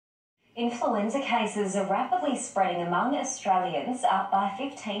Influenza cases are rapidly spreading among Australians, up by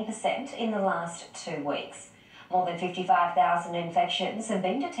 15% in the last 2 weeks. More than 55,000 infections have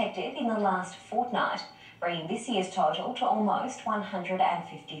been detected in the last fortnight, bringing this year's total to almost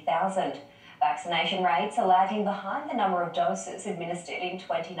 150,000. Vaccination rates are lagging behind the number of doses administered in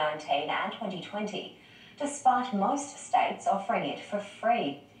 2019 and 2020, despite most states offering it for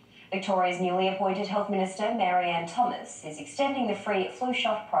free. Victoria's newly appointed Health Minister, Mary-Ann Thomas, is extending the free flu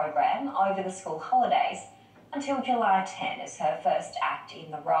shot program over the school holidays until July 10 as her first act in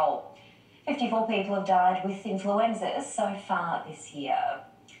the role. 54 people have died with influenza so far this year.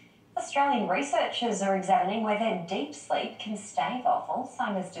 Australian researchers are examining whether deep sleep can stave off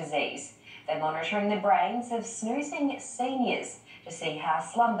Alzheimer's disease. They're monitoring the brains of snoozing seniors to see how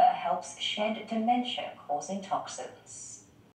slumber helps shed dementia-causing toxins.